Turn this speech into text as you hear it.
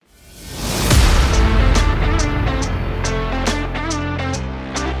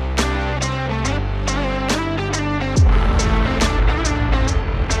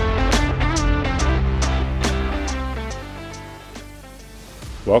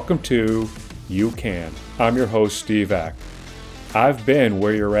Welcome to You Can. I'm your host, Steve Eck. I've been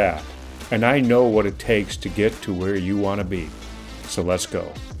where you're at, and I know what it takes to get to where you want to be. So let's go.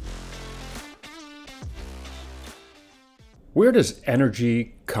 Where does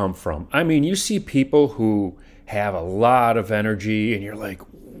energy come from? I mean, you see people who have a lot of energy, and you're like,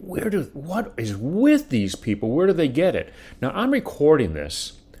 what is with these people? Where do they get it? Now, I'm recording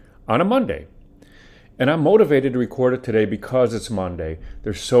this on a Monday. And I'm motivated to record it today because it's Monday.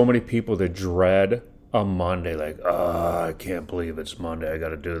 There's so many people that dread a Monday, like, I can't believe it's Monday. I got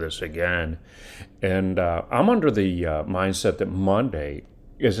to do this again. And I'm under the mindset that Monday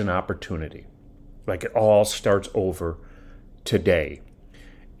is an opportunity. Like it all starts over today.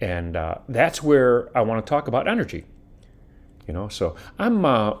 And that's where I want to talk about energy. So I'm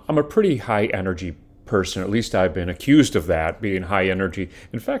a pretty high energy person. At least I've been accused of that, being high energy.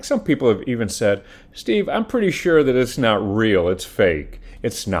 In fact, some people have even said, Steve, I'm pretty sure that it's not real, it's fake.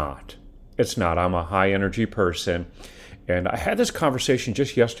 It's not. I'm a high energy person. And I had this conversation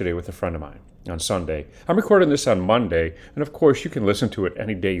just yesterday with a friend of mine on Sunday. I'm recording this on Monday, and of course you can listen to it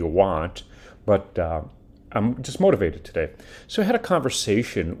any day you want, but I'm just motivated today. So I had a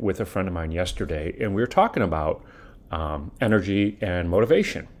conversation with a friend of mine yesterday, and we were talking about energy and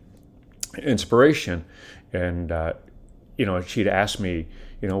motivation. Inspiration. And she'd asked me,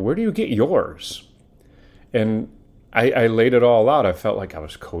 where do you get yours? And I laid it all out. I felt like I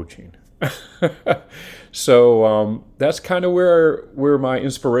was coaching. So that's kind of where my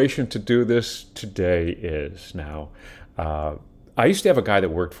inspiration to do this today is now. I used to have a guy that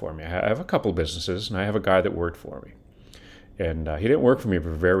worked for me. I have a couple businesses, and I have a guy that worked for me. And he didn't work for me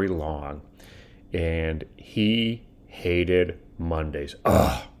for very long. And he hated Mondays.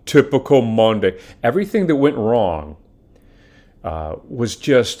 Typical Monday. Everything that went wrong was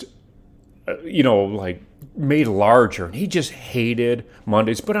just, like made larger. And he just hated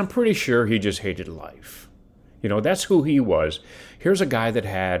Mondays. But I'm pretty sure he just hated life. That's who he was. Here's a guy that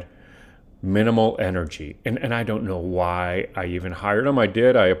had minimal energy. And I don't know why I even hired him. I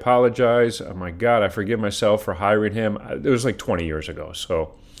did. I apologize. Oh my God, I forgive myself for hiring him. It was like 20 years ago.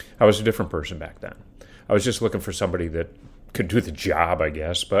 So I was a different person back then. I was just looking for somebody that could do the job, I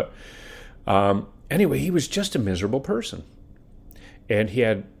guess. But anyway, he was just a miserable person. And he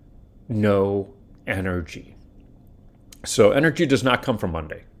had no energy. So energy does not come from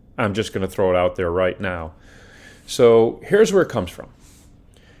Monday. I'm just going to throw it out there right now. So here's where it comes from.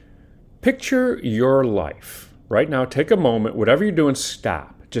 Picture your life. Right now, take a moment. Whatever you're doing,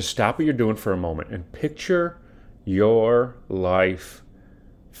 stop. Just stop what you're doing for a moment and picture your life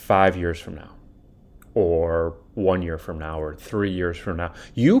 5 years from now, or 1 year from now, or 3 years from now.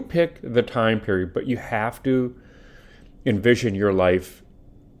 You pick the time period, but you have to envision your life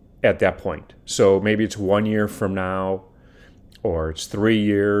at that point. So maybe it's 1 year from now, or it's 3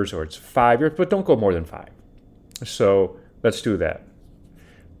 years, or it's 5 years, but don't go more than 5. So let's do that.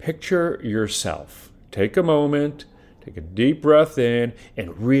 Picture yourself. Take a moment, take a deep breath in,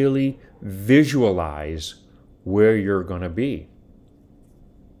 and really visualize where you're going to be.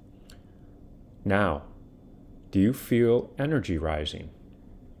 Now, do you feel energy rising?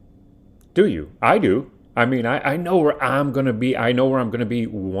 Do you? I do. I mean, I know where I'm going to be. I know where I'm going to be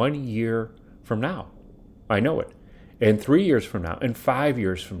 1 year from now. I know it. And 3 years from now. And 5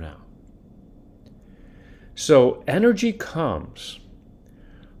 years from now. So energy comes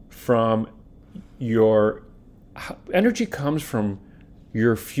from your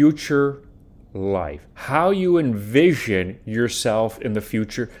future life. How you envision yourself in the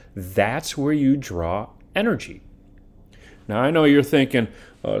future, that's where you draw energy. Now, I know you're thinking,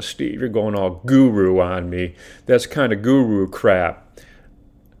 oh, Steve, you're going all guru on me. That's kind of guru crap.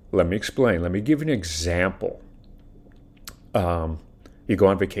 Let me explain. Let me give you an example. You go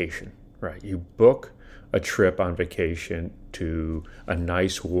on vacation, right? You book a trip on vacation to a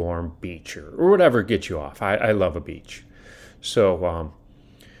nice warm beach or whatever gets you off. I love a beach. So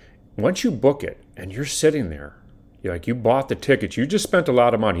once you book it and you're sitting there, you bought the tickets, you just spent a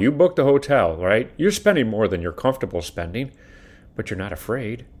lot of money. You booked the hotel, right? You're spending more than you're comfortable spending, but you're not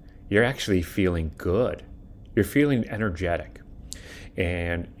afraid. You're actually feeling good. You're feeling energetic.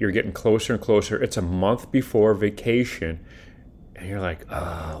 And you're getting closer and closer. It's a month before vacation. And you're like,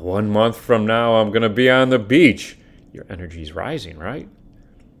 1 month from now, I'm going to be on the beach. Your energy's rising, right?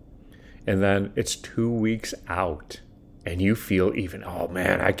 And then it's 2 weeks out. And you feel even, oh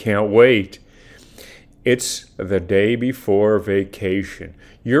man, I can't wait. It's the day before vacation.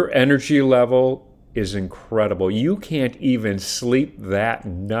 Your energy level is incredible. You can't even sleep that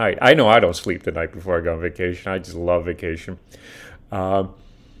night. I know I don't sleep the night before I go on vacation. I just love vacation. But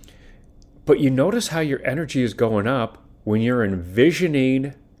you notice how your energy is going up when you're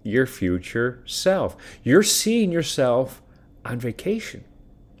envisioning your future self. You're seeing yourself on vacation.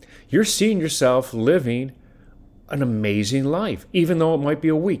 You're seeing yourself living an amazing life, even though it might be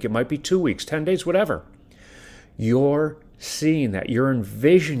a week, it might be 2 weeks, 10 days, whatever. You're seeing that, you're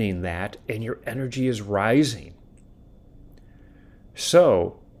envisioning that, and your energy is rising.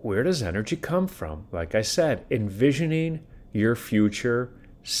 So, where does energy come from? Like I said, envisioning your future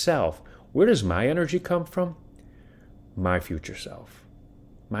self. Where does my energy come from? My future self,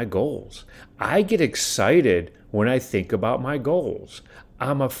 my goals. I get excited when I think about my goals.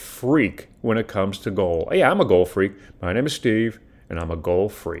 I'm a freak when it comes to goal. Yeah, I'm a goal freak. My name is Steve, and I'm a goal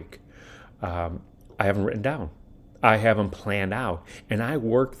freak. I haven't written down. I have them planned out, and I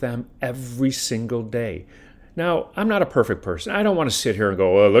work them every single day. Now, I'm not a perfect person. I don't want to sit here and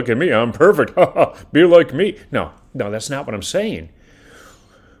go, oh, look at me, I'm perfect. Be like me. No, that's not what I'm saying.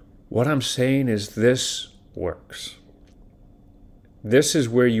 What I'm saying is this works. This is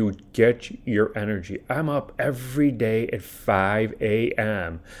where you get your energy. I'm up every day at 5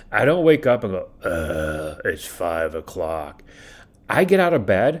 a.m. I don't wake up and go, it's 5 o'clock. I get out of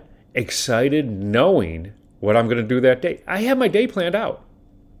bed excited knowing what I'm going to do that day. I have my day planned out.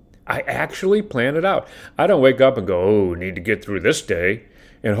 I actually plan it out. I don't wake up and go, oh, need to get through this day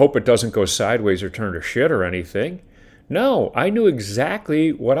and hope it doesn't go sideways or turn to shit or anything. No, I knew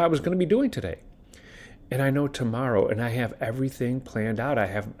exactly what I was going to be doing today. And I know tomorrow, and I have everything planned out.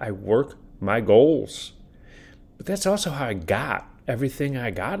 I work my goals. But that's also how I got everything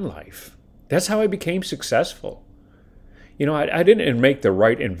I got in life. That's how I became successful. I didn't make the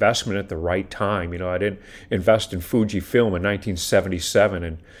right investment at the right time. I didn't invest in Fujifilm in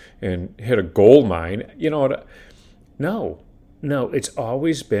 1977 and hit a gold mine. No, it's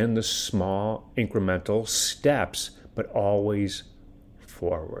always been the small incremental steps, but always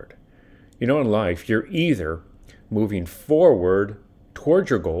forward. In life, you're either moving forward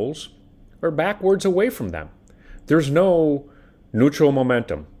towards your goals or backwards away from them. There's no neutral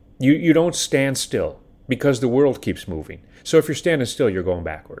momentum. You don't stand still because the world keeps moving. So if you're standing still, you're going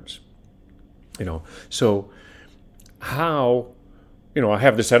backwards. So how, I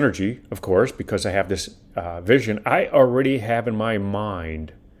have this energy, of course, because I have this vision. I already have in my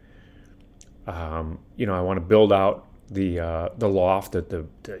mind, I want to build out the loft, the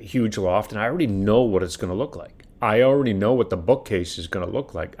huge loft, and I already know what it's going to look like. I already know what the bookcase is going to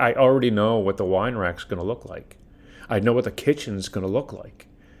look like. I already know what the wine rack's going to look like. I know what the kitchen's going to look like.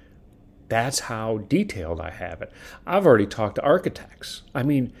 That's how detailed I have it. I've already talked to architects.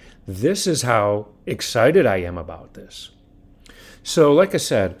 This is how excited I am about this. So, like I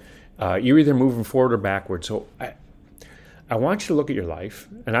said, you're either moving forward or backwards. So I want you to look at your life,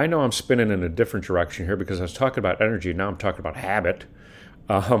 and I know I'm spinning in a different direction here because I was talking about energy, now I'm talking about habit.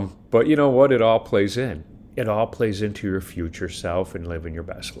 But you know what? It all plays in. It all plays into your future self and living your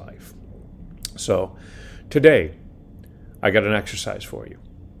best life. So today, I got an exercise for you.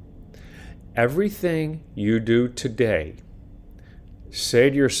 Everything you do today, say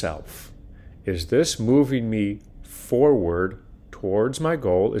to yourself, is this moving me forward towards my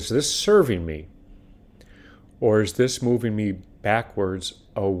goal? Is this serving me? Or is this moving me backwards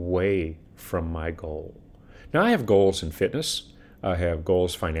away from my goal? Now, I have goals in fitness. I have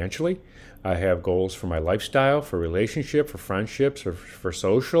goals financially. I have goals for my lifestyle, for relationship, for friendships, or for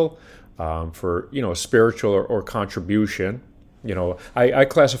social, for spiritual or contribution. I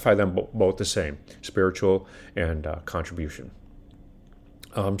classify them both the same, spiritual and contribution.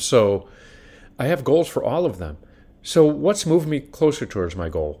 So I have goals for all of them. So what's moving me closer towards my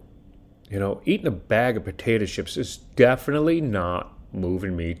goal? Eating a bag of potato chips is definitely not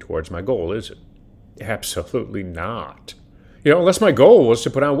moving me towards my goal, is it? Absolutely not. Unless my goal was to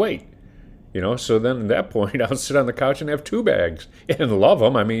put on weight. So then at that point, I'll sit on the couch and have 2 bags and love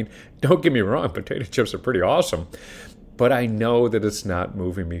them. Don't get me wrong, potato chips are pretty awesome. But I know that it's not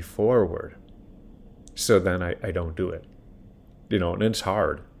moving me forward. So then I don't do it. And it's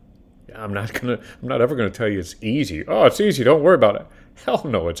hard. I'm not ever gonna tell you it's easy. Oh, it's easy, don't worry about it. Hell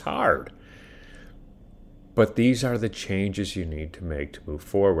no, it's hard. But these are the changes you need to make to move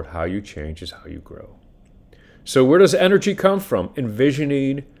forward. How you change is how you grow. So where does energy come from?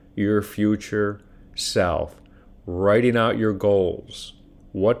 Envisioning your future self, writing out your goals.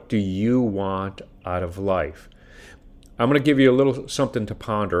 What do you want out of life? I'm going to give you a little something to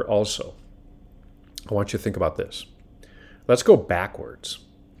ponder also. I want you to think about this. Let's go backwards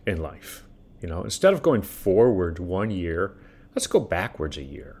in life. Instead of going forward 1 year, let's go backwards a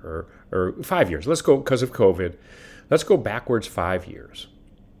year or 5 years. Let's go, because of COVID, let's go backwards 5 years.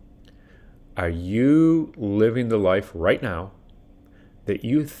 Are you living the life right now that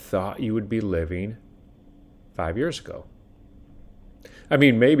you thought you would be living 5 years ago? I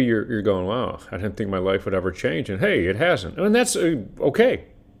mean, maybe you're going, wow, I didn't think my life would ever change. And hey, it hasn't. And that's okay.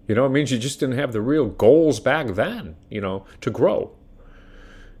 You know, it means you just didn't have the real goals back then, to grow.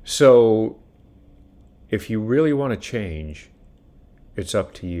 So if you really want to change, it's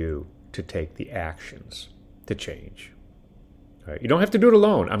up to you to take the actions to change. Right? You don't have to do it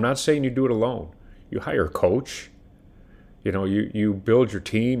alone. I'm not saying you do it alone. You hire a coach. You build your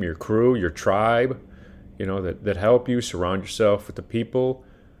team, your crew, your tribe, that help you. Surround yourself with the people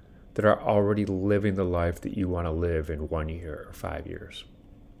that are already living the life that you want to live in 1 year or 5 years.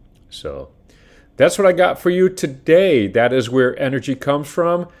 So that's what I got for you today. That is where energy comes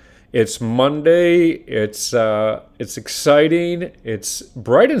from. It's Monday. It's exciting. It's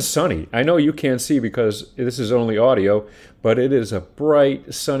bright and sunny. I know you can't see because this is only audio, but it is a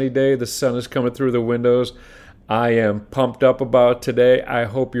bright, sunny day. The sun is coming through the windows. I am pumped up about today. I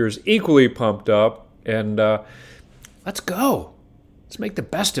hope you're equally pumped up. And let's go. Let's make the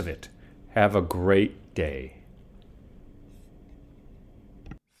best of it. Have a great day.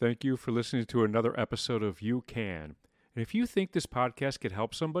 Thank you for listening to another episode of You Can. And if you think this podcast could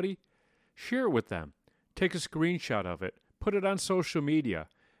help somebody, share it with them. Take a screenshot of it. Put it on social media.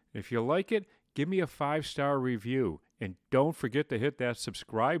 If you like it, give me a 5-star review. And don't forget to hit that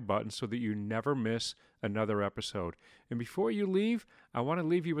subscribe button so that you never miss another episode. And before you leave, I want to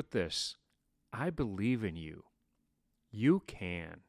leave you with this. I believe in you. You can.